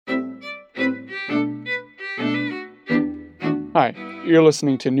Hi, you're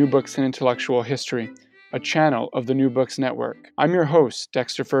listening to New Books in Intellectual History, a channel of the New Books Network. I'm your host,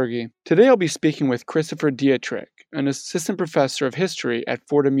 Dexter Fergie. Today I'll be speaking with Christopher Dietrich, an assistant professor of history at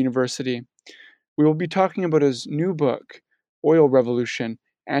Fordham University. We will be talking about his new book, Oil Revolution,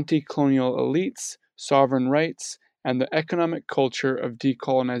 Anti-Colonial Elites, Sovereign Rights, and the Economic Culture of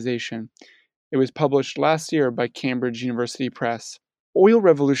Decolonization. It was published last year by Cambridge University Press. Oil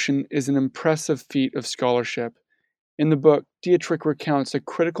Revolution is an impressive feat of scholarship. In the book, Dietrich recounts a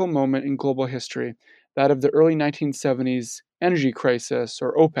critical moment in global history, that of the early 1970s energy crisis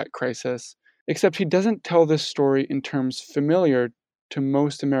or OPEC crisis, except he doesn't tell this story in terms familiar to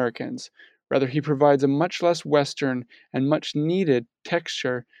most Americans. Rather, he provides a much less Western and much needed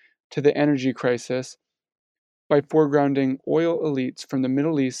texture to the energy crisis by foregrounding oil elites from the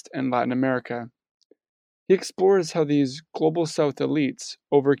Middle East and Latin America. He explores how these Global South elites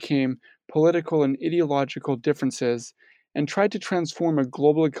overcame political and ideological differences and tried to transform a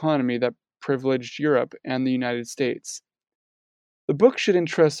global economy that privileged Europe and the United States. The book should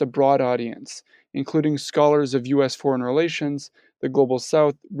interest a broad audience, including scholars of U.S. foreign relations, the Global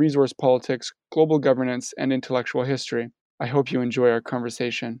South, resource politics, global governance, and intellectual history. I hope you enjoy our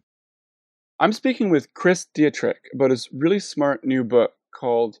conversation. I'm speaking with Chris Dietrich about his really smart new book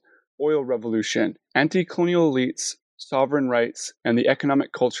called Oil Revolution, Anti-Colonial Elites, Sovereign Rights, and the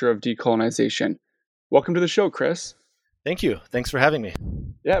Economic Culture of Decolonization. Welcome to the show, Chris. Thank you. Thanks for having me.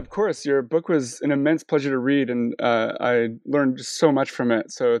 Yeah, of course. Your book was an immense pleasure to read, and I learned just so much from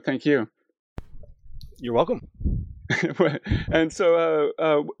it, so thank you. You're welcome. And so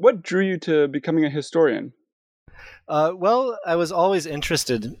what drew you to becoming a historian? Well, I was always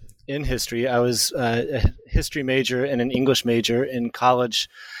interested in history. I was a history major and an English major in college.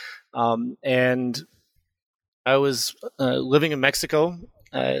 And I was living in Mexico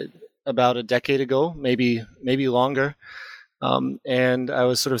about a decade ago, maybe longer, and I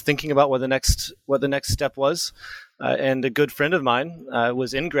was sort of thinking about what the next step was. And a good friend of mine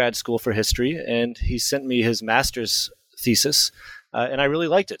was in grad school for history, and he sent me his master's thesis, and I really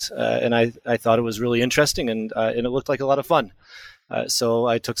liked it, and I thought it was really interesting, and it looked like a lot of fun. So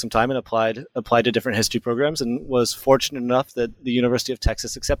I took some time and applied to different history programs, and was fortunate enough that the University of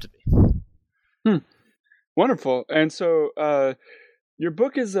Texas accepted me. Wonderful. And so your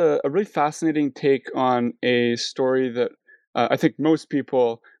book is a really fascinating take on a story that I think most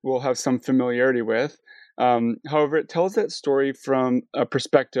people will have some familiarity with. However, it tells that story from a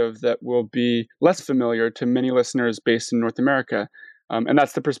perspective that will be less familiar to many listeners based in North America, and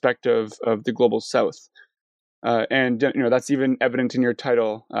that's the perspective of the Global South. And that's even evident in your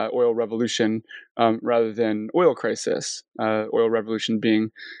title, Oil Revolution, rather than Oil Crisis. Oil Revolution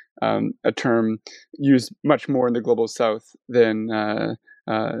being a term used much more in the Global South than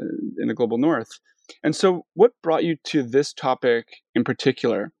in the Global North. And so, what brought you to this topic in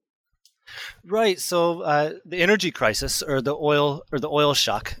particular? Right. So, the energy crisis, or the oil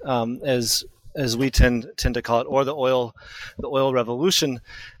shock, as we tend to call it, or the oil revolution,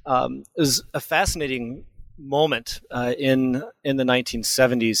 is a fascinating moment in the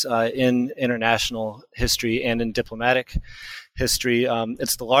 1970s in international history and in diplomatic history.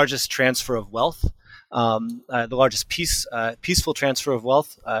 It's the largest transfer of wealth, the largest peaceful transfer of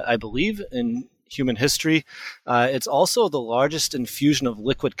wealth, I believe, in human history. It's also the largest infusion of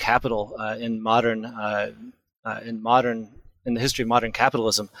liquid capital in the history of modern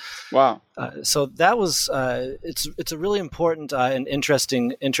capitalism. Wow! So that was it's a really important and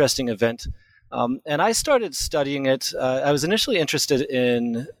interesting event. And I started studying it. I was initially interested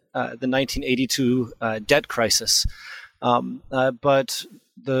in the 1982 debt crisis, but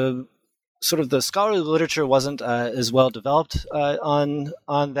the scholarly literature wasn't as well developed on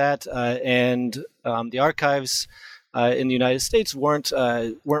that, and the archives in the United States weren't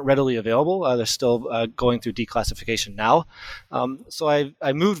readily available. They're still going through declassification now. So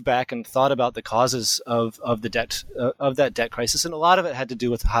I moved back and thought about the causes of that debt crisis, and a lot of it had to do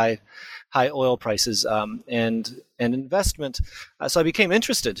with high oil prices and investment. So I became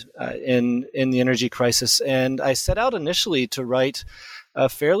interested in the energy crisis, and I set out initially to write a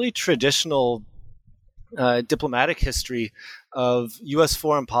fairly traditional diplomatic history of U.S.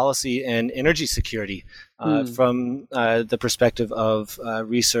 foreign policy and energy security from the perspective of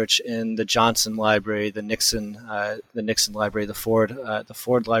research in the Johnson Library, the Nixon Library, the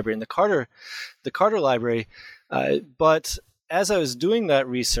Ford Library, and the Carter Library. But as I was doing that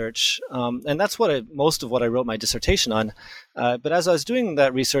research, and that's most of what I wrote my dissertation on. But as I was doing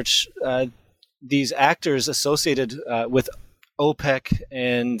that research, these actors associated with OPEC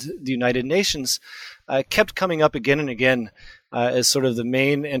and the United Nations kept coming up again and again as sort of the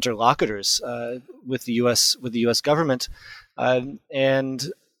main interlocutors with the U.S. government. and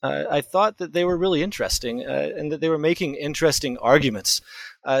I thought that they were really interesting and that they were making interesting arguments.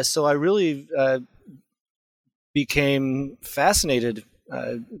 So I really became fascinated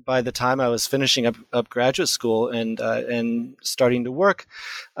by the time I was finishing up graduate school and starting to work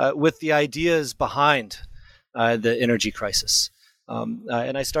with the ideas behind the energy crisis.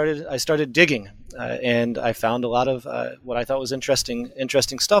 And I started digging, and I found a lot of what I thought was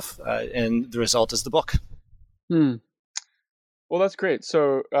interesting stuff. And the result is the book. Well, that's great.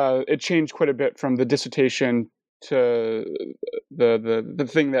 So it changed quite a bit from the dissertation to the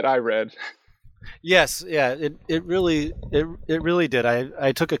thing that I read. Yes, yeah, it really did.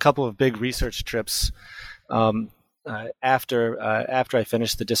 I took a couple of big research trips after I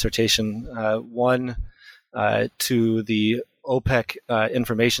finished the dissertation. One to the OPEC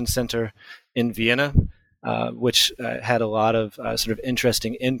Information Center in Vienna, which had a lot of sort of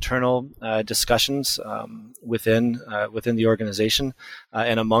interesting internal discussions within the organization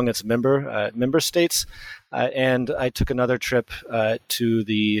and among its member states. And I took another trip to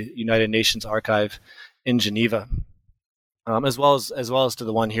the United Nations Archive in Geneva, as well as to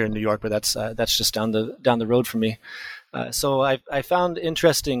the one here in New York, but that's just down the road from me. So I found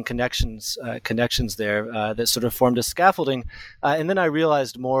interesting connections there that sort of formed a scaffolding, and then I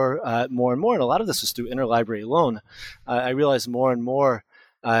realized more and more, and a lot of this was through interlibrary loan. I realized more and more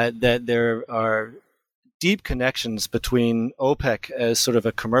that there are deep connections between OPEC as sort of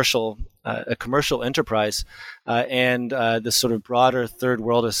a commercial enterprise and this sort of broader third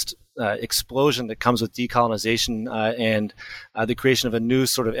worldist explosion that comes with decolonization and the creation of a new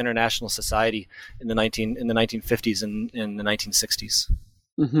sort of international society in the 1950s and in the 1960s.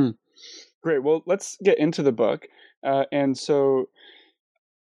 Mm-hmm. Great. Well, let's get into the book. And so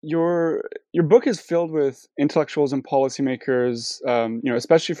your book is filled with intellectuals and policymakers,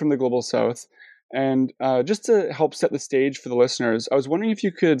 especially from the global South. And just to help set the stage for the listeners, I was wondering if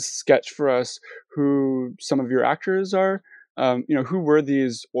you could sketch for us who some of your actors are. Who were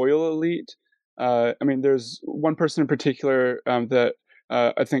these oil elite? There's one person in particular that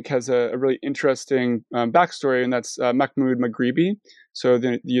I think has a really interesting backstory, and that's Mahmoud Maghribi. So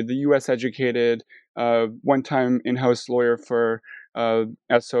the U.S. educated, one-time in-house lawyer for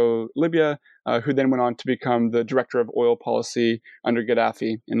SO Libya, who then went on to become the director of oil policy under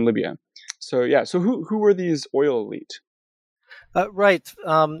Gaddafi in Libya. So who were these oil elite? Right.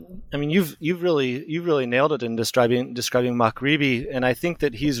 You've really nailed it in describing Maghribi, and I think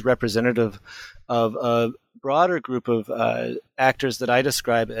that he's representative of a broader group of actors that I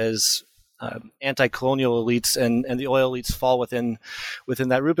describe as anti-colonial elites, and the oil elites fall within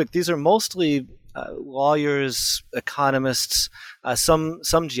that rubric. These are mostly lawyers, economists, some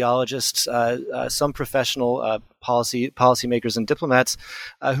geologists, some professional policymakers and diplomats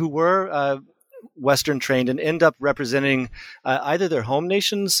who were Western trained and end up representing either their home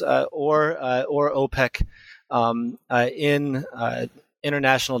nations or OPEC in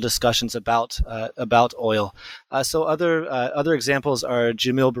international discussions about oil. So other examples are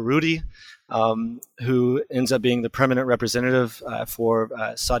Jamil Baroudi, who ends up being the permanent representative for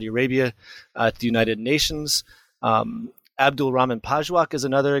Saudi Arabia at the United Nations. Abdul Rahman Pajwak is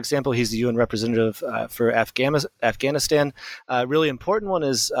another example. He's the UN representative for Afghanistan. A really important one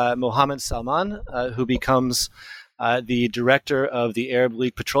is Mohammed Salman, who becomes the director of the Arab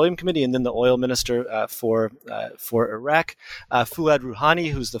League Petroleum Committee and then the oil minister for Iraq. Fuad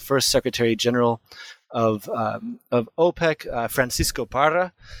Rouhani, who's the first Secretary General of OPEC. Francisco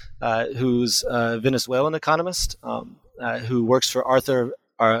Parra, who's a Venezuelan economist who works for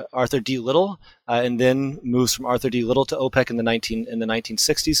Arthur D. Little, and then moves from Arthur D. Little to OPEC in the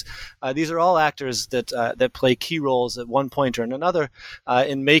 1960s. These are all actors that play key roles at one point or another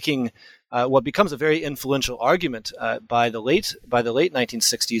in making what becomes a very influential argument by the late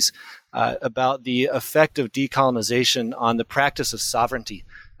 1960s about the effect of decolonization on the practice of sovereignty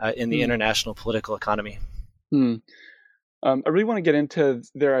in the international political economy. I really want to get into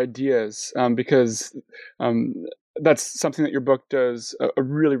their ideas because that's something that your book does a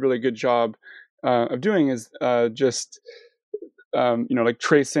really, really good job of doing, is like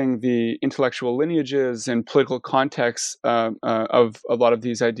tracing the intellectual lineages and political contexts of a lot of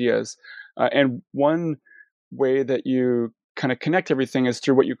these ideas. And one way that you kind of connect everything is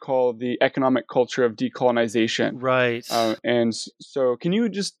through what you call the economic culture of decolonization. Right. And so can you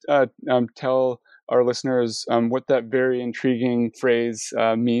just tell our listeners what that very intriguing phrase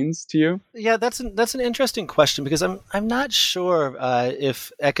means to you? Yeah, that's an interesting question, because I'm not sure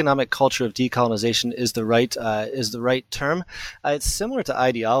if economic culture of decolonization is the right term. It's similar to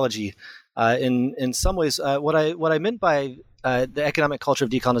ideology. In some ways, what I meant by the economic culture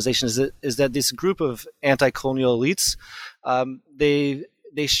of decolonization is that this group of anti-colonial elites,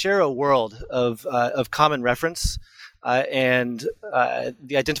 they share a world of common reference and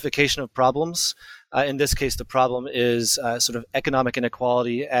the identification of problems. In this case, the problem is sort of economic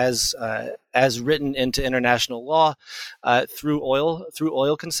inequality as written into international law through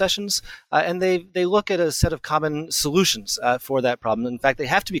oil concessions, and they look at a set of common solutions for that problem. In fact, they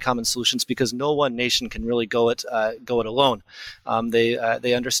have to be common solutions because no one nation can really go it alone.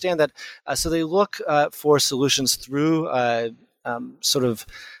 They understand that, so they look for solutions through sort of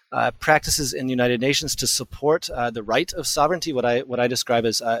practices in the United Nations to support the right of sovereignty, what I describe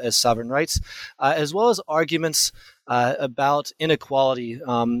as sovereign rights, as well as arguments about inequality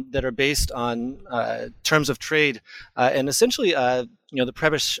that are based on terms of trade, and essentially, the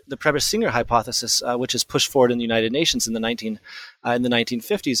Prebisch-Singer hypothesis, which is pushed forward in the United Nations in the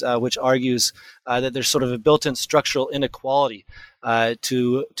 1950s, which argues that there's sort of a built-in structural inequality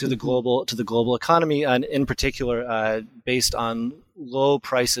to the global economy, and in particular based on low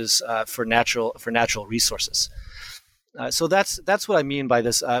prices for natural resources. So that's what I mean by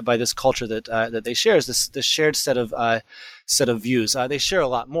this culture that they share, is this shared set of views. They share a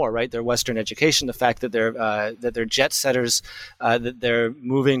lot more, right? Their Western education, the fact that they're jet setters, that they're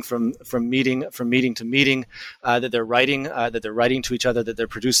moving from meeting to meeting, that they're writing to each other, that they're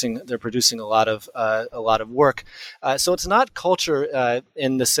producing a lot of work. So it's not culture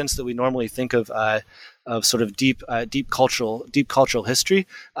in the sense that we normally think of sort of deep cultural history,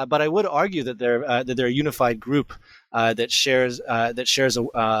 but I would argue that they're a unified group that shares a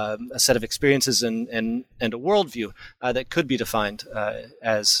set of experiences and a worldview that could be defined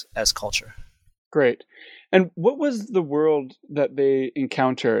as culture. Great. And what was the world that they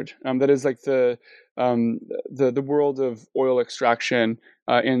encountered? That is like the world of oil extraction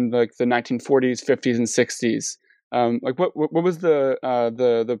in like the 1940s, 50s, and 60s. Like what was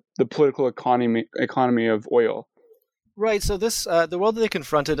the political economy of oil? Right. So this the world that they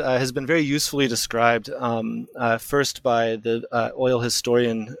confronted has been very usefully described first by the oil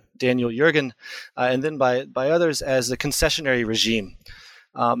historian Daniel Yergin, and then by others as the concessionary regime.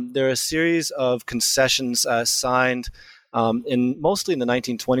 There are a series of concessions signed mostly in the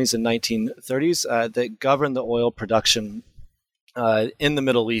 1920s and 1930s that govern the oil production in the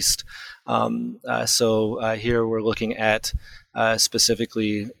Middle East. So here we're looking at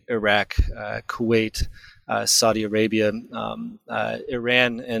specifically Iraq, Kuwait, Saudi Arabia,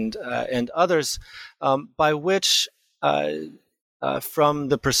 Iran, and others, by which, from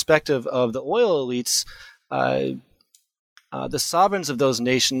the perspective of the oil elites, the sovereigns of those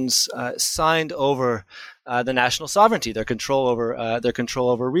nations signed over the national sovereignty, their control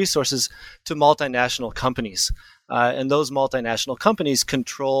over resources, to multinational companies, and those multinational companies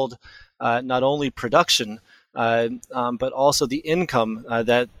controlled not only production, but also the income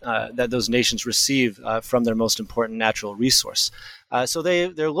that those nations receive from their most important natural resource. So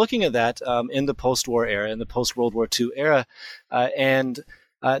they're looking at that in the post-war era, in the post-World War II era, and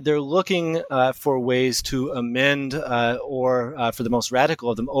they're looking for ways to amend or, for the most radical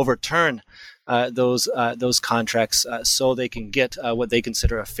of them, overturn those contracts so they can get what they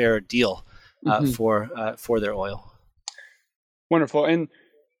consider a fair deal for their oil. Wonderful. And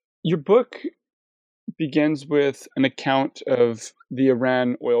your book begins with an account of the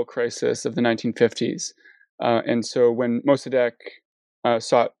Iran oil crisis of the 1950s. And so when Mossadegh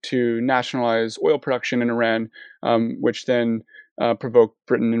sought to nationalize oil production in Iran, which then provoked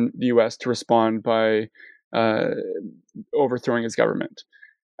Britain and the US to respond by overthrowing his government.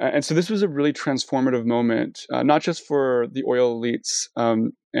 And so this was a really transformative moment, not just for the oil elites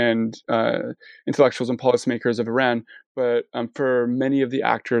and intellectuals and policymakers of Iran, but for many of the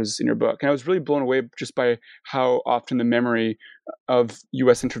actors in your book. And I was really blown away just by how often the memory of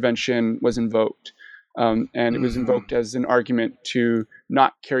US intervention was invoked. And it was invoked as an argument to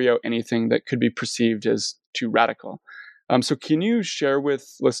not carry out anything that could be perceived as too radical. So can you share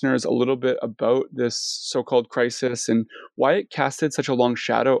with listeners a little bit about this so-called crisis and why it casted such a long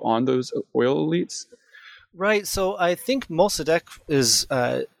shadow on those oil elites? Right. So I think Mossadegh is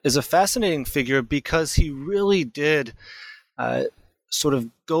a fascinating figure because he really did sort of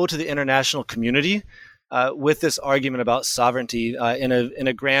go to the international community with this argument about sovereignty in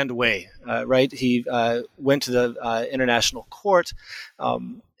a grand way. Right. He went to the international court.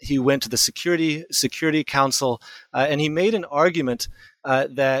 He went to the Security Council, and he made an argument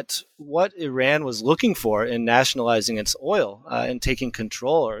that what Iran was looking for in nationalizing its oil and taking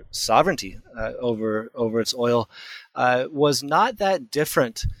control or sovereignty over its oil was not that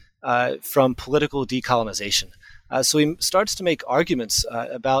different from political decolonization. So he starts to make arguments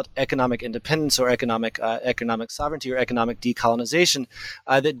about economic independence or economic sovereignty or economic decolonization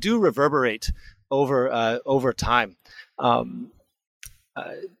that do reverberate over time.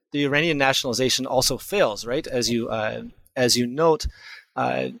 The Iranian nationalization also fails, right? As you note,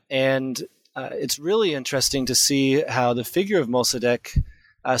 and it's really interesting to see how the figure of Mossadegh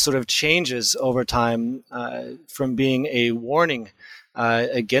sort of changes over time from being a warning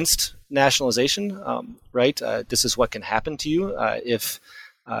against nationalization, right? This is what can happen to you if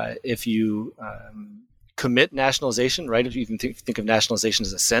you commit nationalization, right? If you can think of nationalization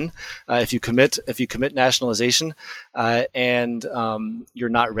as a sin, if you commit nationalization and you're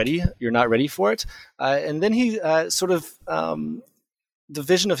not ready for it, and then he the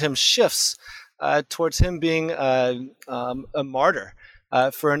vision of him shifts towards him being a martyr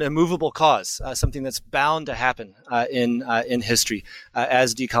for an immovable cause, something that's bound to happen in history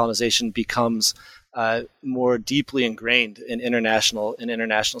as decolonization becomes more deeply ingrained in international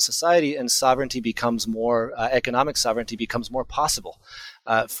society, and sovereignty becomes more economic sovereignty becomes more possible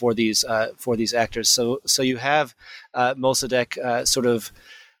for these actors. So you have Mossadegh sort of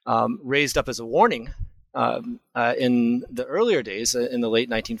raised up as a warning in the earlier days, in the late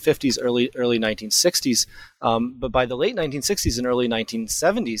 1950s, early 1960s, but by the late 1960s and early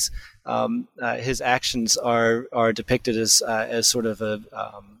 1970s, his actions are depicted as sort of a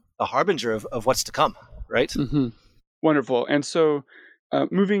harbinger of what's to come, right? Mm-hmm. Wonderful. And so,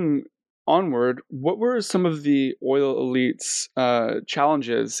 moving onward, what were some of the oil elites'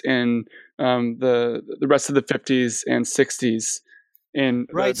 challenges in the rest of the 50s and 60s? And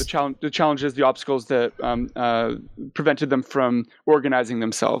right. the challenges, the obstacles that prevented them from organizing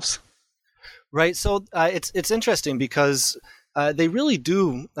themselves. Right. So it's interesting because they really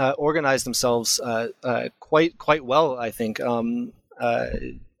do organize themselves quite well, I think.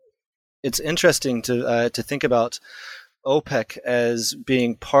 It's interesting to think about OPEC as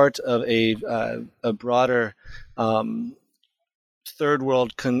being part of a broader third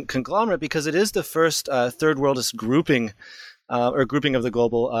world conglomerate, because it is the first third worldist grouping or grouping of the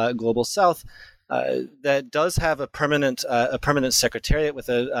global South that does have a permanent secretariat with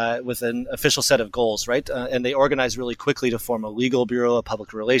an official set of goals, right? And they organize really quickly to form a legal bureau, a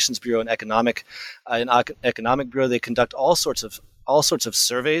public relations bureau, an economic bureau. They conduct all sorts of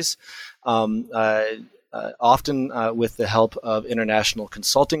surveys, often with the help of international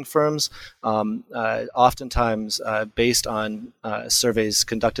consulting firms, oftentimes based on surveys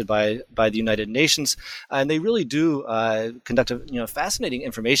conducted by the United Nations, and they really do conduct a fascinating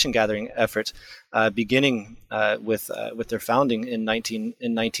information gathering effort, beginning with their founding in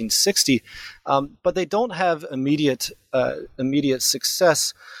 1960, but they don't have immediate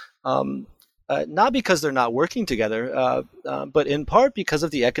success. Not because they're not working together, but in part because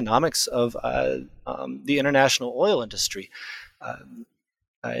of the economics of the international oil industry.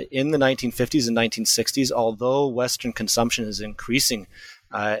 In the 1950s and 1960s, although Western consumption is increasing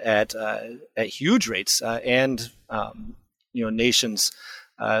at huge rates, and nations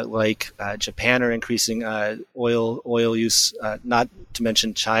like Japan are increasing oil use, not to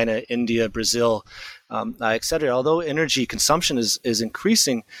mention China, India, Brazil, et cetera. Although energy consumption is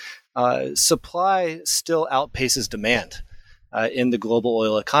increasing, supply still outpaces demand in the global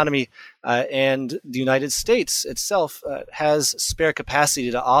oil economy, and the United States itself has spare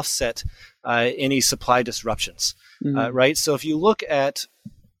capacity to offset any supply disruptions, right? So if you look at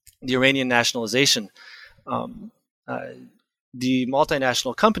the Iranian nationalization, the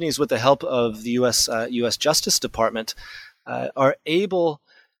multinational companies, with the help of the U.S. Justice Department, are able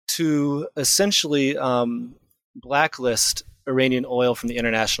to essentially blacklist Iranian oil from the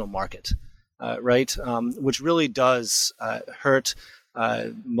international market, right? Which really does hurt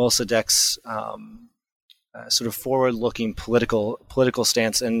Mossadegh's sort of forward-looking political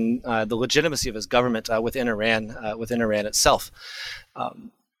stance and the legitimacy of his government within Iran itself.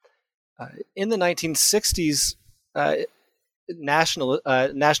 In the 1960s,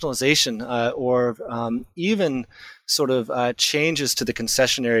 nationalization or even sort of changes to the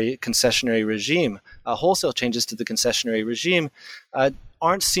concessionary regime, wholesale changes to the concessionary regime,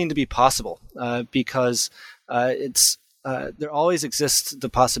 aren't seen to be possible because there always exists the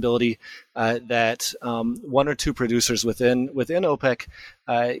possibility that one or two producers within OPEC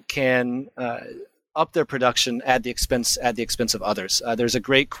can up their production at the expense of others. There's a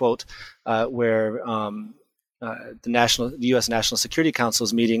great quote where the U.S. National Security Council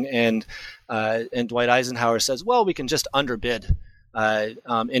is meeting, and Dwight Eisenhower says, "Well, we can just underbid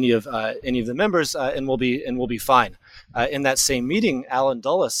any of the members, and we'll be fine." In that same meeting, Alan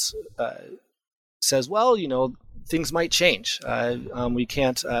Dulles says, "Well, things might change. We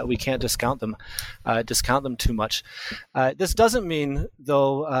can't discount them too much. This doesn't mean,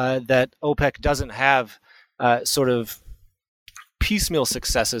 though, that OPEC doesn't have sort of piecemeal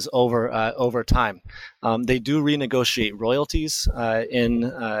successes over time. They do renegotiate royalties in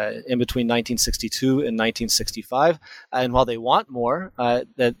between 1962 and 1965, and while they want more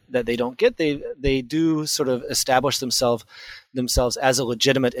that they don't get, they do sort of establish themselves as a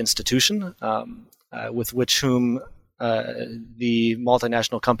legitimate institution with whom the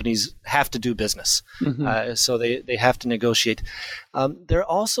multinational companies have to do business. So they have to negotiate. There are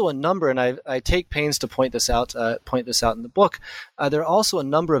also a number, and I take pains to point this out in the book. There are also a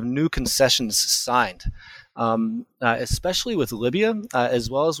number of new concessions signed, especially with Libya, as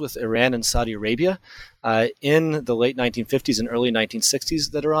well as with Iran and Saudi Arabia, in the late 1950s and early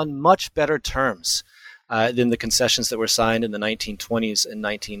 1960s, that are on much better terms than the concessions that were signed in the 1920s and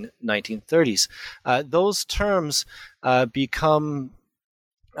 1930s. Those terms become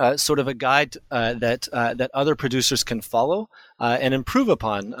sort of a guide that other producers can follow and improve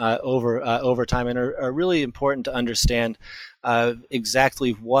upon over time, and are really important to understand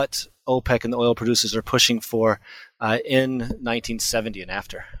exactly what OPEC and the oil producers are pushing for in 1970 and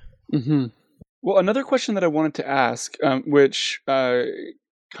after. Mm-hmm. Well, another question that I wanted to ask, which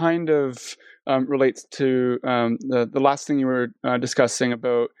kind of relates to the last thing you were discussing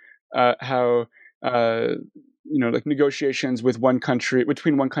about how like negotiations with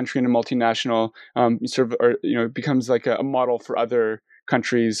between one country and a multinational sort of becomes like a model for other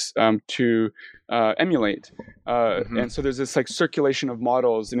countries to emulate, and so there's this like circulation of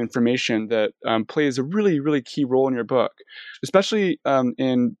models and information that plays a really, really key role in your book, especially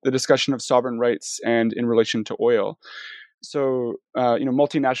in the discussion of sovereign rights and in relation to oil. So,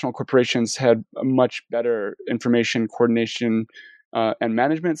 multinational corporations had a much better information coordination and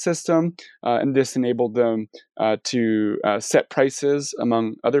management system, and this enabled them to set prices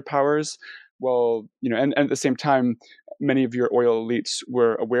among other powers. Well, and at the same time, many of your oil elites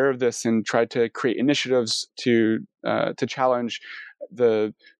were aware of this and tried to create initiatives to challenge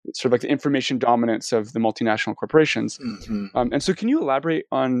the sort of like the information dominance of the multinational corporations. And so, can you elaborate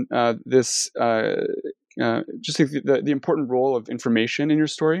on this? Just the important role of information in your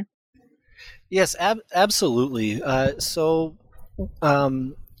story? Yes, absolutely. So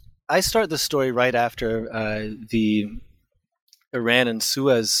I start the story right after the Iran and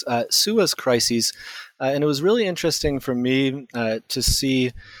Suez crises, and it was really interesting for me to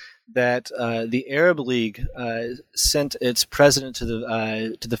see that the Arab League sent its president to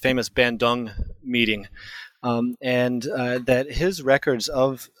the famous Bandung meeting, and that his records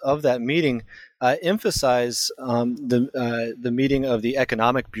of that meeting emphasize the meeting of the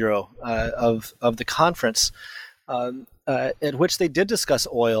Economic Bureau of the conference, at which they did discuss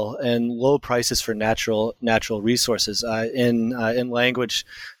oil and low prices for natural resources in language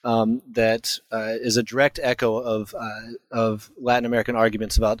that is a direct echo of Latin American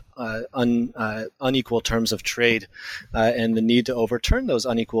arguments about unequal terms of trade and the need to overturn those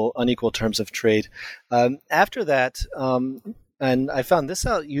unequal terms of trade. After that, and I found this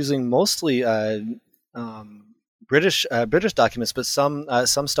out using mostly British documents, but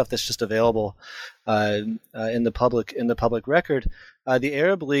some stuff that's just available in the public record. The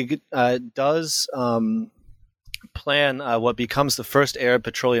Arab League does plan what becomes the first Arab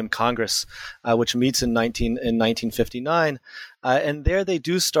Petroleum Congress, which meets in 1959, and there they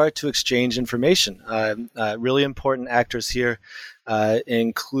do start to exchange information. Really important actors here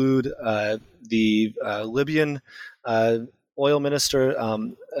include the Libyan oil minister,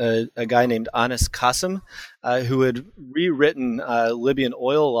 a guy named Anis Qasim, who had rewritten Libyan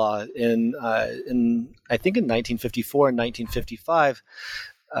oil law in I think in 1954 and 1955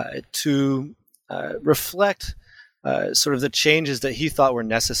 to reflect sort of the changes that he thought were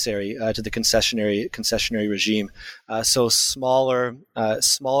necessary to the concessionary regime. So smaller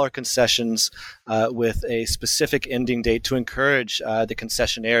concessions with a specific ending date to encourage the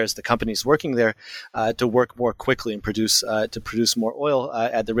concessionaires, the companies working there, to work more quickly and produce more oil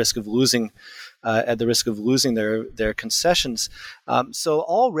at the risk of losing their concessions. So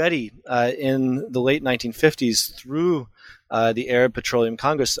already in the late 1950s, through the Arab Petroleum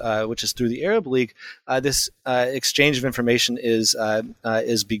Congress, which is through the Arab League, this exchange of information is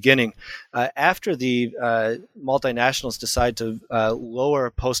beginning. After the multinationals decide to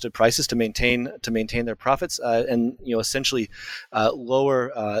lower posted prices to maintain their profits, and essentially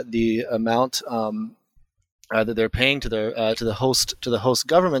lower the amount that they're paying to the host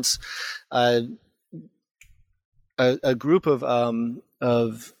governments, a group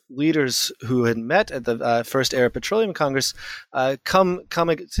of leaders who had met at the first Arab Petroleum Congress come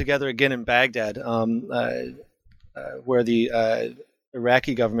together again in Baghdad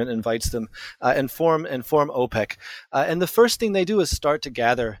Iraqi government invites them and form OPEC. And the first thing they do is start to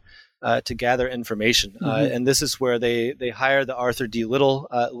gather information. And this is where they hire the Arthur D.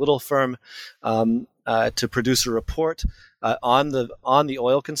 Little firm to produce a report on the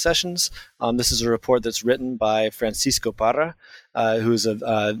oil concessions. This is a report that's written by Francisco Parra, who's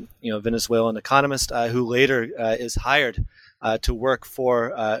a Venezuelan economist who later is hired to work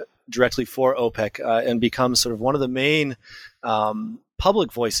directly for OPEC and becomes sort of one of the main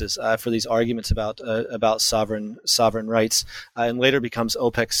public voices for these arguments about sovereign rights, and later becomes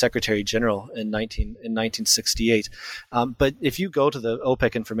OPEC Secretary General in 1968. But if you go to the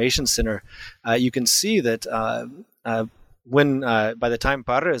OPEC Information Center, you can see that when by the time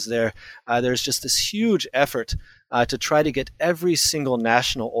Parra is there, there's just this huge effort to try to get every single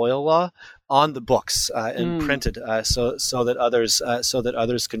national oil law on the books and printed, so that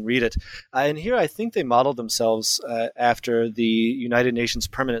others can read it. And here, I think they modeled themselves after the United Nations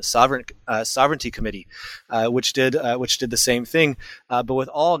Permanent Sovereignty Committee, which did the same thing, but with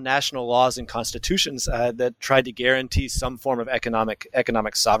all national laws and constitutions that tried to guarantee some form of economic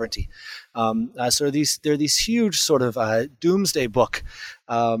sovereignty. So there are these huge sort of doomsday book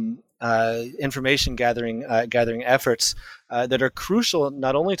information gathering efforts that are crucial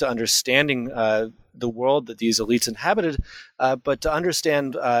not only to understanding the world that these elites inhabited, but to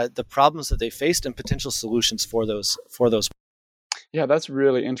understand the problems that they faced and potential solutions for those. Yeah, that's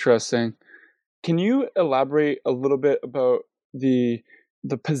really interesting. Can you elaborate a little bit about the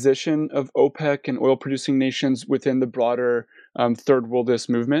position of OPEC and oil producing nations within the broader third worldist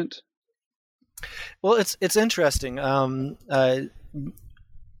movement? Well, it's interesting.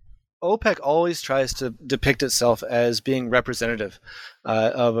 OPEC always tries to depict itself as being representative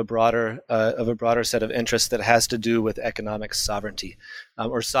of a broader set of interests that has to do with economic sovereignty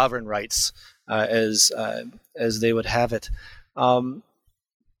or sovereign rights, as they would have it.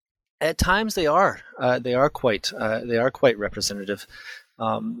 At times, they are quite representative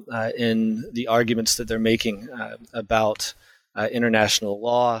in the arguments that they're making about international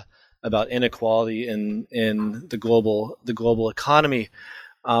law, about inequality in the global economy.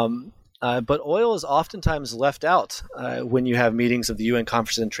 But oil is oftentimes left out when you have meetings of the UN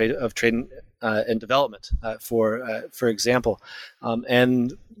Conference of Trade and Development, for example.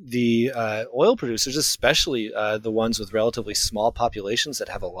 And the oil producers, especially the ones with relatively small populations that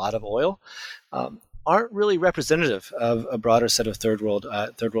have a lot of oil, aren't really representative of a broader set of third world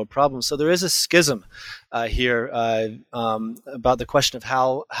problems. So there is a schism here about the question of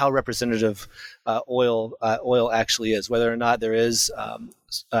how representative oil actually is, whether or not there is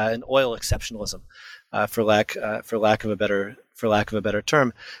an oil exceptionalism, for lack of a better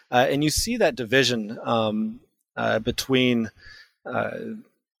term, and you see that division between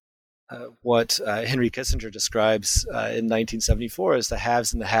what Henry Kissinger describes in 1974 as the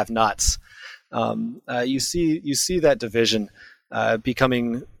haves and the have-nots. You see that division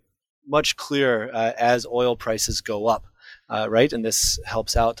becoming much clearer as oil prices go up, right? And this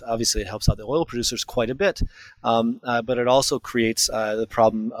helps out. Obviously, it helps out the oil producers quite a bit, but it also creates the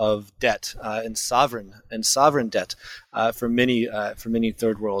problem of debt and sovereign debt for many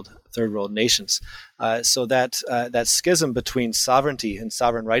third world nations. So that schism between sovereignty and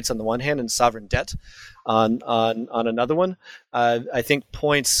sovereign rights on the one hand and sovereign debt on another one, I think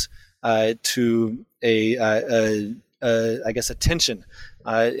points to I guess a tension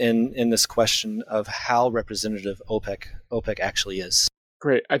in this question of how representative OPEC actually is.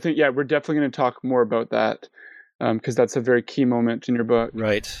 Great. I think we're definitely going to talk more about that because that's a very key moment in your book.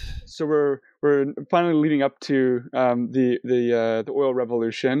 Right. So we're finally leading up to the oil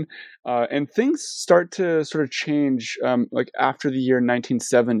revolution, and things start to sort of change like after the year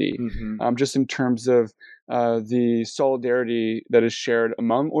 1970, just in terms of the solidarity that is shared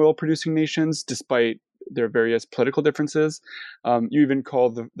among oil-producing nations, despite their various political differences. You even call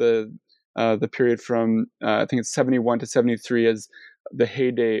the period from I think it's 71 to 73 as the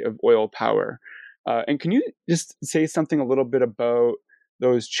heyday of oil power. And can you just say something a little bit about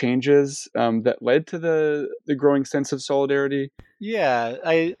those changes that led to the growing sense of solidarity? Yeah,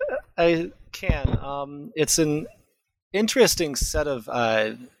 I can. It's an interesting set of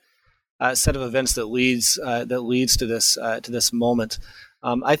events that leads to this moment.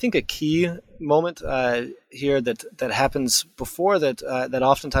 I think a key moment here that happens before that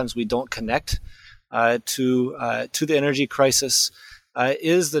oftentimes we don't connect to the energy crisis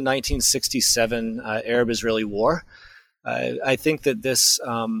is the 1967 Arab-Israeli War. I think that this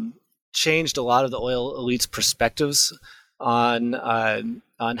changed a lot of the oil elite's perspectives on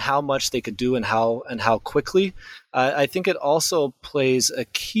how much they could do and how quickly. I think it also plays a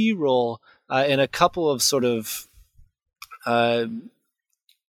key role in a couple of sort of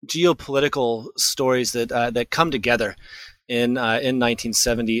geopolitical stories that come together in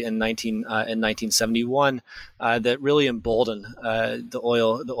 1970 and 1971 that really embolden the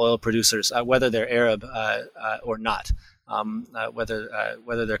oil producers, whether they're Arab or not,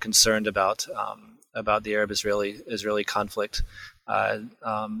 whether they're concerned about the Arab-Israeli conflict, and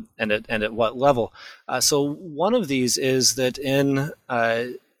at what level. So one of these is that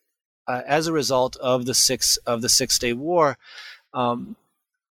as a result of the Six-Day War,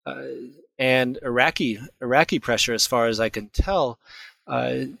 and Iraqi pressure, as far as I can tell,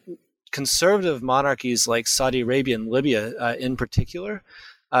 conservative monarchies like Saudi Arabia and Libya, in particular,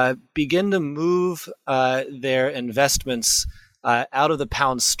 begin to move their investments out of the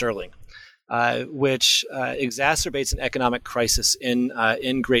pound sterling, which exacerbates an economic crisis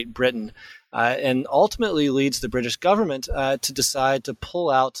in Great Britain. And ultimately leads the British government to decide to pull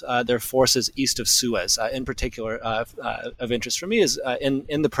out their forces east of Suez. In particular, of interest for me is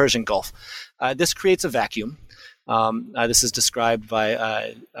in the Persian Gulf. This creates a vacuum. This is described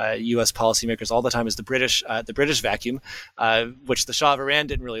by U.S. policymakers all the time as the British vacuum, which the Shah of Iran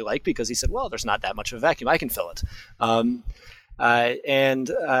didn't really like because he said, "Well, there's not that much of a vacuum. I can fill it."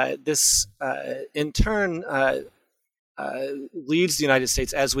 This, in turn, leads the United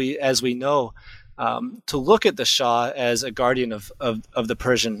States, as we know, to look at the Shah as a guardian of the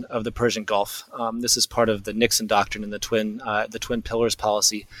Persian Gulf. This is part of the Nixon doctrine and the twin pillars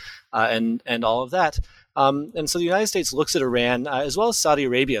policy, and all of that. And so the United States looks at Iran as well as Saudi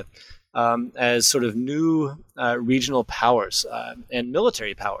Arabia as sort of new regional powers and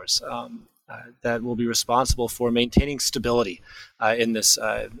military powers that will be responsible for maintaining stability in this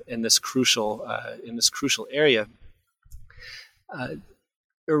crucial area.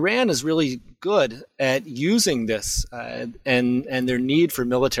 Iran is really good at using this and their need for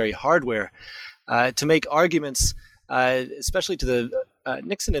military hardware to make arguments, especially to the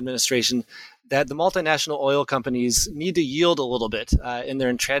Nixon administration, that the multinational oil companies need to yield a little bit in their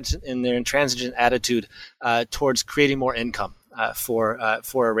intransigent attitude towards creating more income for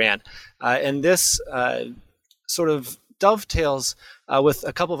Iran, and this sort of dovetails with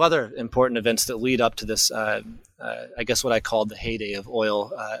a couple of other important events that lead up to this. I guess what I called the heyday of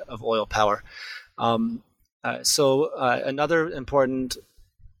oil power. So another important,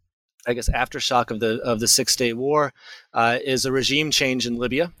 I guess, aftershock of the Six-Day War is a regime change in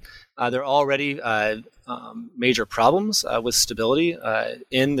Libya. There are already major problems with stability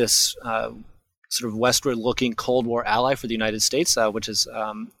in this sort of westward-looking Cold War ally for the United States, which is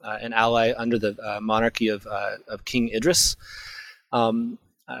an ally under the monarchy of King Idris.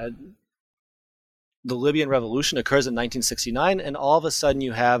 The Libyan Revolution occurs in 1969, and all of a sudden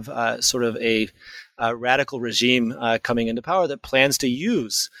you have sort of a radical regime coming into power that plans to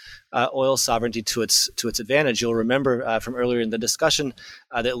use oil sovereignty to its advantage. You'll remember from earlier in the discussion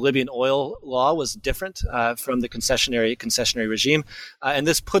that Libyan oil law was different from the concessionary regime, and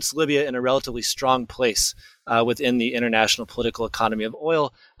this puts Libya in a relatively strong place within the international political economy of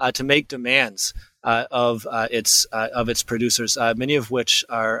oil to make demands of its producers, many of which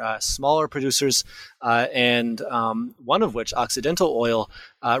are smaller producers, and one of which, Occidental Oil,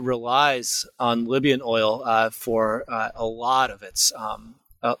 relies on Libyan oil for a lot of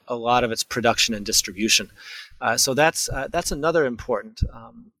its production and distribution. So that's another important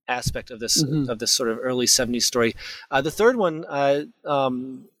aspect of this sort of early 70s story. The third one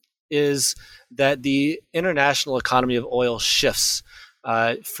is that the international economy of oil shifts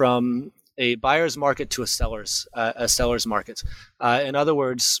from a buyer's market to a seller's market. In other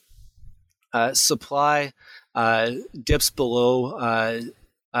words, supply dips below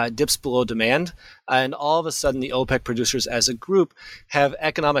demand, and all of a sudden the OPEC producers as a group have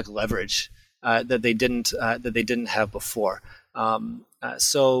economic leverage that they didn't have before.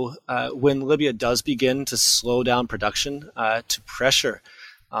 So when Libya does begin to slow down production to pressure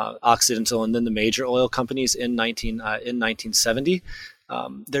Occidental and then the major oil companies in 1970.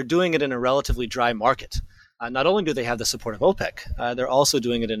 They're doing it in a relatively dry market. Not only do they have the support of OPEC, they're also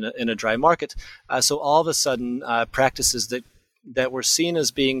doing it in a dry market. So all of a sudden, practices that were seen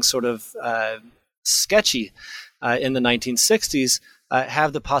as being sort of sketchy in the 1960s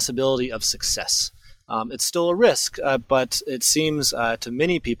have the possibility of success. It's still a risk, but it seems to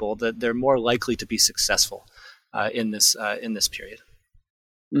many people that they're more likely to be successful in this period.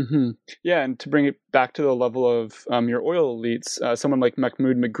 Mm-hmm. Yeah, and to bring it back to the level of your oil elites, someone like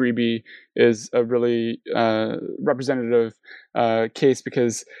Mahmoud Maghribi is a really representative case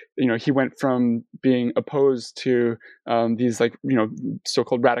because he went from being opposed to these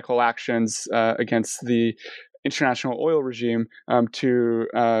so-called radical actions against the international oil regime to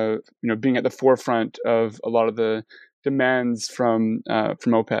being at the forefront of a lot of the demands from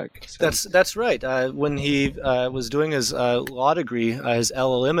OPEC. So. That's right. When he was doing his law degree, his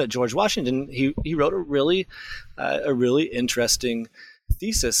LLM at George Washington, he wrote a really interesting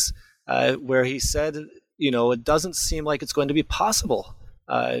thesis where he said, it doesn't seem like it's going to be possible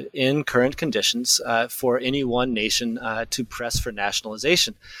in current conditions for any one nation to press for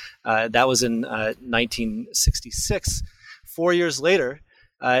nationalization. That was in 1966. 4 years later,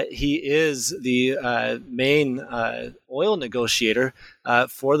 he is the main oil negotiator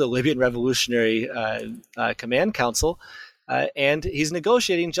for the Libyan Revolutionary Command Council, and he's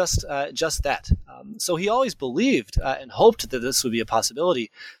negotiating just that. So he always believed and hoped that this would be a possibility,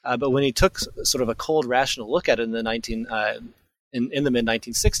 but when he took sort of a cold, rational look at it in the mid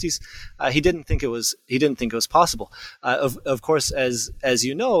 1960s, he didn't think it was possible. Of course, as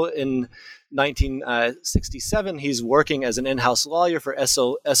you know, in 1967, he's working as an in-house lawyer for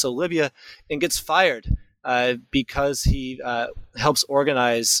Esso Libya and gets fired because he helps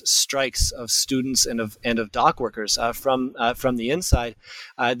organize strikes of students and of dock workers from the inside.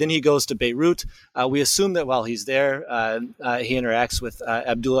 Then he goes to Beirut. We assume that while he's there, he interacts with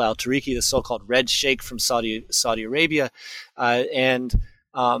Abdullah al-Tariki, the so-called Red Sheikh from Saudi Arabia, and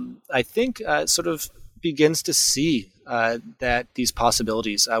I think sort of begins to see that these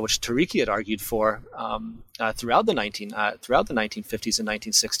possibilities, which Tariki had argued for throughout the 1950s and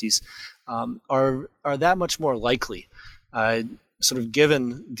 1960s, are that much more likely, sort of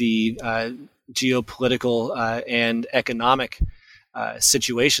given the geopolitical and economic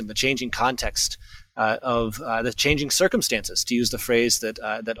situation, the changing context of the changing circumstances, to use the phrase that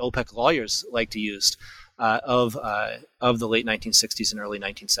OPEC lawyers like to use, of the late 1960s and early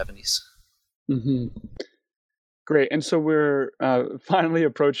 1970s. Mm-hmm. Great, and so we're finally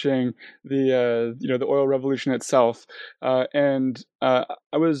approaching the the oil revolution itself, and I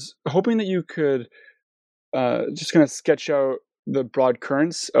was hoping that you could just kind of sketch out the broad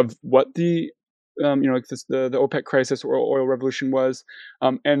currents of what the the OPEC crisis or oil revolution was,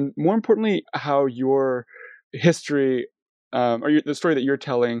 and more importantly, how your history the story that you're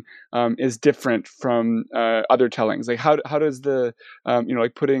telling is different from other tellings. Like how does the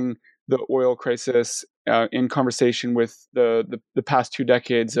putting the oil crisis in conversation with the past 2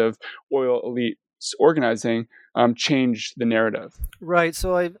 decades of oil elites organizing change the narrative? Right.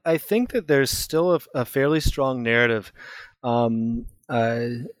 So I think that there's still a fairly strong narrative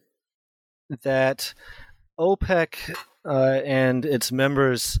that OPEC and its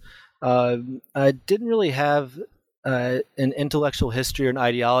members didn't really have an intellectual history or an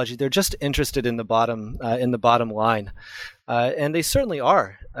ideology. They're just interested in the bottom line, and they certainly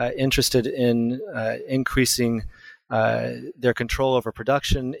are interested in increasing their control over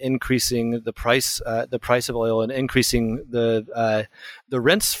production, increasing the price of oil, and increasing the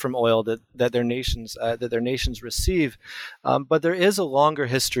rents from oil that their nations receive. But there is a longer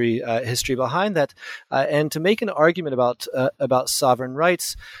history behind that, and to make an argument about sovereign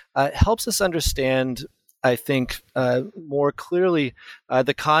rights helps us understand, I think, more clearly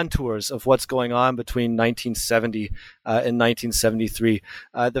the contours of what's going on between 1970 and 1973.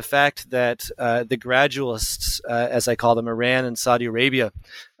 The fact that the gradualists, as I call them, Iran and Saudi Arabia,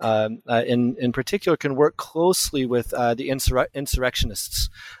 in particular, can work closely with the insurrectionists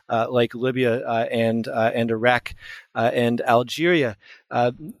like Libya and Iraq and Algeria.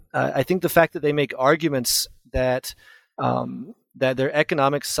 I think the fact that they make arguments that their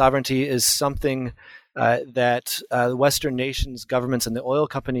economic sovereignty is something that Western nations, governments, and the oil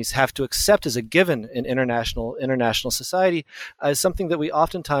companies have to accept as a given in international society is something that we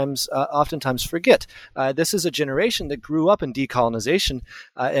oftentimes forget. This is a generation that grew up in decolonization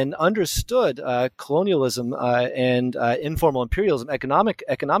and understood colonialism and informal imperialism, economic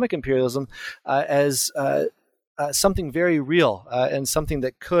imperialism, as something very real and something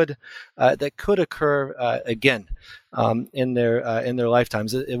that could occur again in their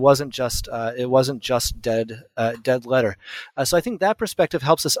lifetimes. It wasn't just dead letter. So I think that perspective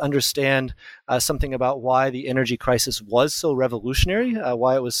helps us understand something about why the energy crisis was so revolutionary,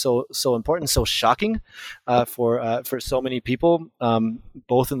 why it was so important, so shocking for so many people,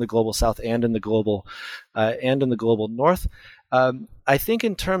 both in the global South and in the global North. I think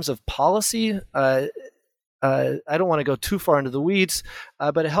in terms of policy, I don't want to go too far into the weeds,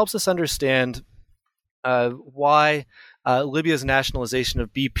 but it helps us understand why Libya's nationalization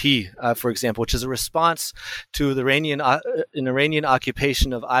of BP, for example, which is a response to the Iranian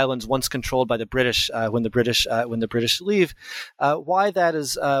occupation of islands once controlled by the British when the British leave, why that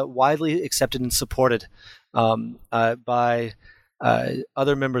is widely accepted and supported by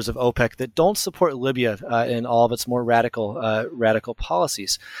other members of OPEC that don't support Libya in all of its more radical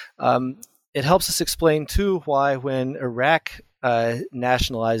policies. it helps us explain too why when Iraq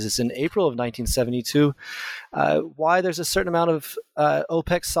nationalizes in April of 1972, why there's a certain amount of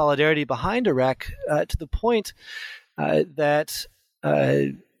OPEC solidarity behind Iraq to the point that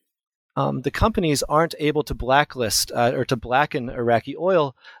the companies aren't able to blacklist or to blacken Iraqi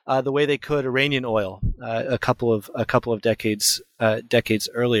oil the way they could Iranian oil a couple of decades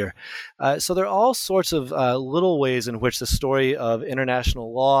earlier. So there are all sorts of little ways in which the story of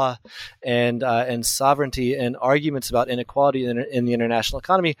international law and sovereignty and arguments about inequality in the international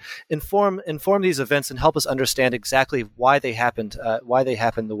economy inform these events and help us understand exactly why they happened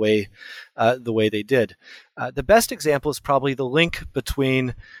the way they did. The best example is probably the link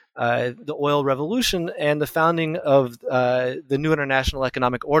between the oil revolution and the founding of the new international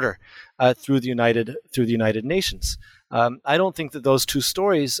economic order through the United Nations. I don't think that those two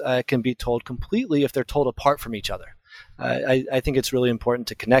stories can be told completely if they're told apart from each other. I think it's really important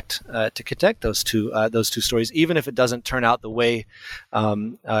to connect those two stories, even if it doesn't turn out the way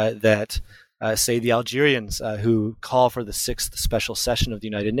that. Say the Algerians who call for the 6th special session of the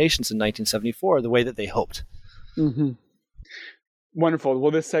United Nations in 1974, the way that they hoped. Mm-hmm. Wonderful.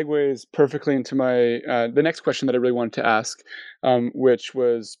 Well, this segues perfectly into my the next question that I really wanted to ask, which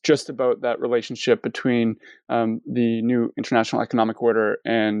was just about that relationship between the new international economic order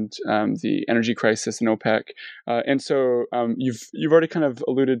and the energy crisis in OPEC. And so you've already kind of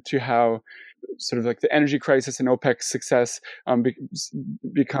alluded to how sort of like the energy crisis and OPEC's success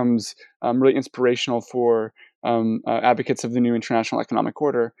becomes really inspirational for advocates of the new international economic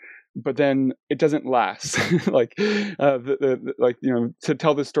order. But then it doesn't last. To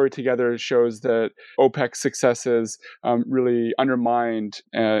tell this story together shows that OPEC's successes really undermined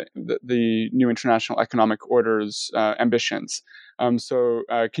the new international economic order's ambitions. So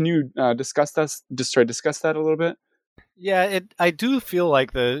can you discuss that a little bit? Yeah, I do feel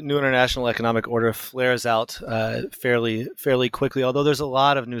like the new international economic order flares out fairly quickly. Although there's a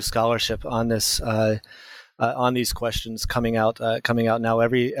lot of new scholarship on this. On these questions coming out now.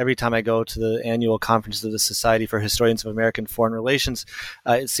 Every time I go to the annual conference of the Society for Historians of American Foreign Relations,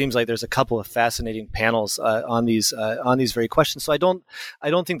 it seems like there's a couple of fascinating panels on these very questions. So I don't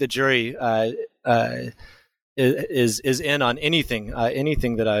think the jury is in on anything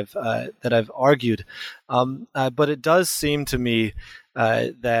that I've argued, but it does seem to me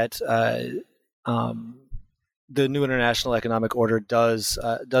that. The new international economic order does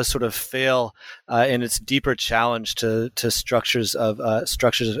sort of fail in its deeper challenge to structures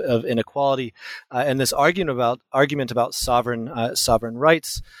of inequality, and this argument about sovereign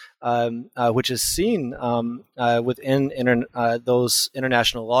rights, which is seen within those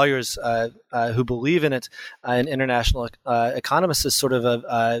international lawyers who believe in it, and international economists as sort of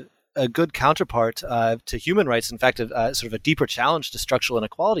a good counterpart to human rights. In fact, sort of a deeper challenge to structural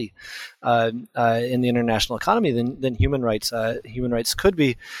inequality in the international economy than human rights could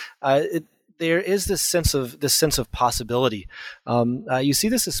be. There is this sense of possibility. You see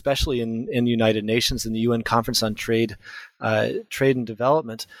this especially in the United Nations, in the UN Conference on Trade and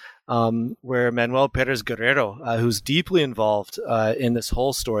Development, where Manuel Perez Guerrero, who's deeply involved in this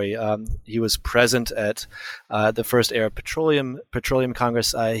whole story, he was present at the first Arab Petroleum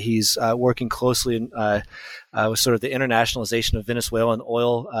Congress. He's working closely with sort of the internationalization of Venezuelan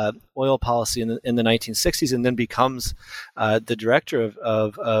oil policy in the 1960s, and then becomes the director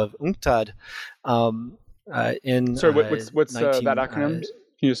of UNCTAD. What's that acronym?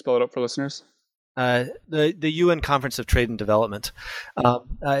 Can you spell it out for listeners? The UN Conference of Trade and Development.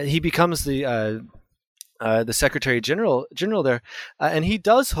 He becomes the Secretary General there, and he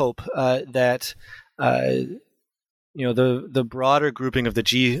does hope that the broader grouping of the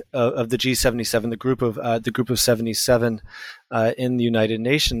G77, the group of 77 in the United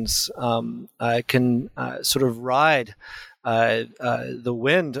Nations, can sort of ride the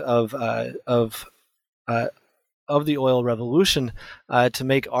wind of the oil revolution to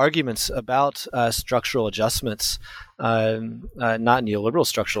make arguments about structural adjustments, not neoliberal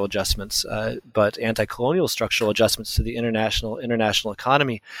structural adjustments, but anti-colonial structural adjustments to the international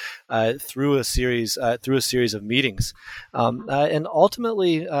economy through a series of meetings, and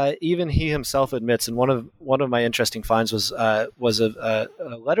ultimately, even he himself admits. And one of my interesting finds was a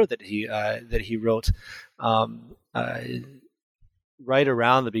letter that he wrote. Right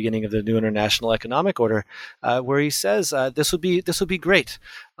around the beginning of the new international economic order, where he says this would be great,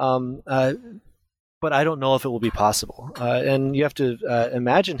 but I don't know if it will be possible. And you have to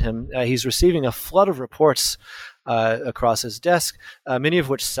imagine him. He's receiving a flood of reports across his desk, many of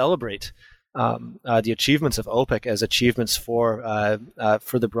which celebrate the achievements of OPEC as achievements for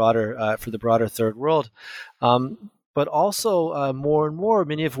the broader third world. but also more and more,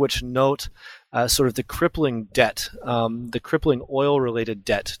 many of which note sort of the crippling debt, the crippling oil-related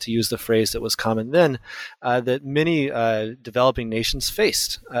debt, to use the phrase that was common then, that many developing nations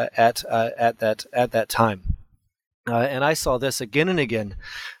faced at that time. And I saw this again and again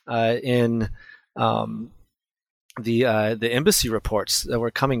in the embassy reports that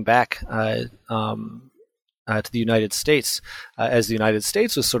were coming back to the United States, as the United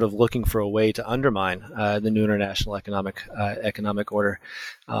States was sort of looking for a way to undermine the new international economic order.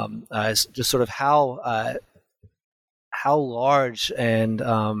 Just sort of how large and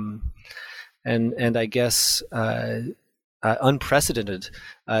I guess unprecedented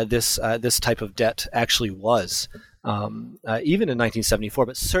this type of debt actually was. Even in 1974,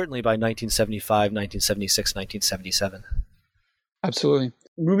 but certainly by 1975, 1976, 1977. Absolutely.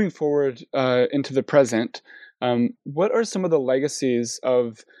 Moving forward into the present, what are some of the legacies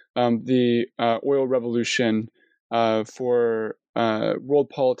of the oil revolution for world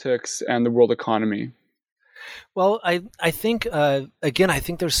politics and the world economy? Well, I think again, I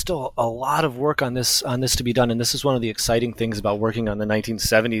think there's still a lot of work on this to be done, and this is one of the exciting things about working on the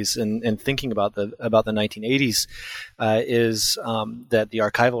 1970s and thinking about the 1980s is that the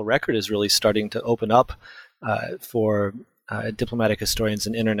archival record is really starting to open up for diplomatic historians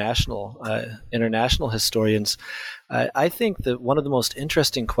and international historians. I think that one of the most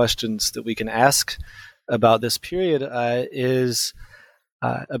interesting questions that we can ask about this period is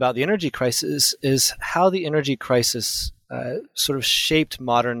about the energy crisis, is how the energy crisis sort of shaped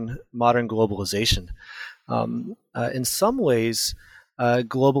modern globalization. In some ways,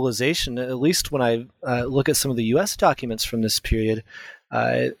 globalization, at least when I look at some of the U.S. documents from this period,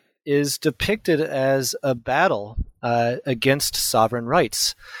 is depicted as a battle against sovereign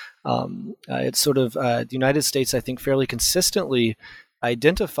rights. It's sort of the United States, I think, fairly consistently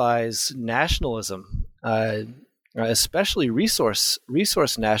identifies nationalism, especially resource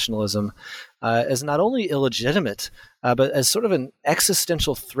nationalism, as not only illegitimate, but as sort of an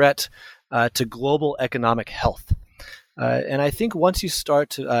existential threat to global economic health. And I think once you start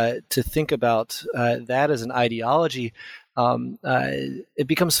to think about that as an ideology, it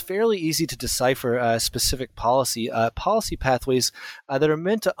becomes fairly easy to decipher specific policy pathways that are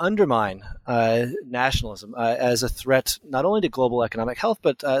meant to undermine nationalism as a threat not only to global economic health,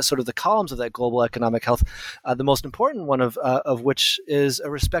 but sort of the columns of that global economic health, the most important one of which is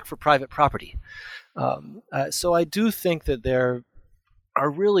a respect for private property. So I do think that there are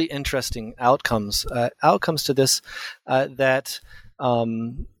really interesting outcomes to this that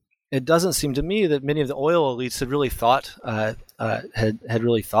it doesn't seem to me that many of the oil elites had really thought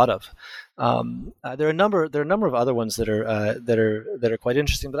of. There are a number of other ones that are quite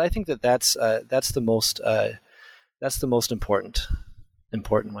interesting, but I think that's the most important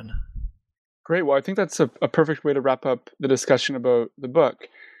one. Great. Well, I think that's a perfect way to wrap up the discussion about the book.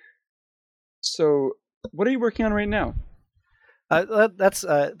 So, what are you working on right now? That's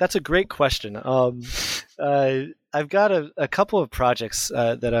a great question. I've got a couple of projects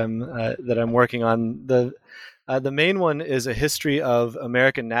that I'm working on. The main one is a history of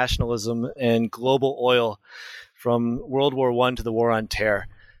American nationalism and global oil from World War I to the War on Terror.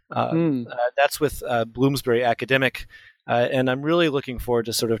 That's with Bloomsbury Academic, and I'm really looking forward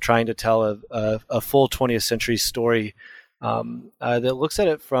to sort of trying to tell a full 20th century story that looks at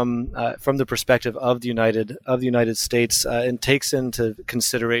it from the perspective of the United States and takes into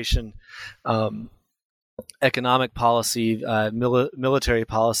consideration economic policy, military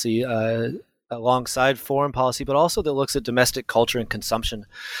policy, alongside foreign policy, but also that looks at domestic culture and consumption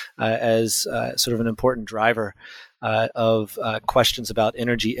as sort of an important driver of questions about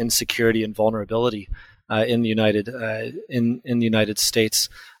energy insecurity and vulnerability in the United States.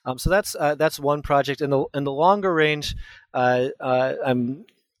 So that's one project. In the longer range, I'm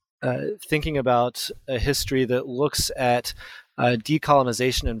thinking about a history that looks at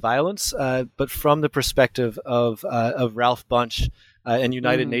decolonization and violence, but from the perspective of Ralph Bunche and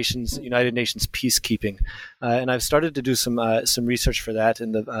United Nations peacekeeping. And I've started to do some research for that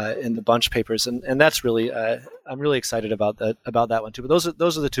in the Bunche papers, and that's really I'm really excited about that one too. But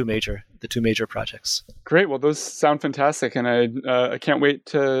those are the two major projects. Great. Well, those sound fantastic, and I can't wait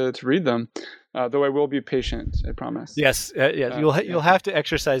to read them. Though I will be patient, I promise. Yes, you'll have to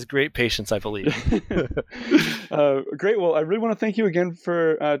exercise great patience, I believe. Great. Well, I really want to thank you again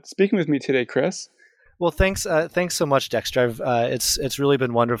for speaking with me today, Chris. Well, thanks so much, Dexter. It's really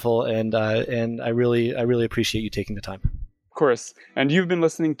been wonderful, and I really appreciate you taking the time. Of course. And you've been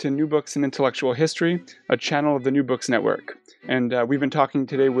listening to New Books in Intellectual History, a channel of the New Books Network. And we've been talking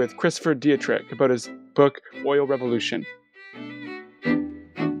today with Christopher Dietrich about his book, Oil Revolution.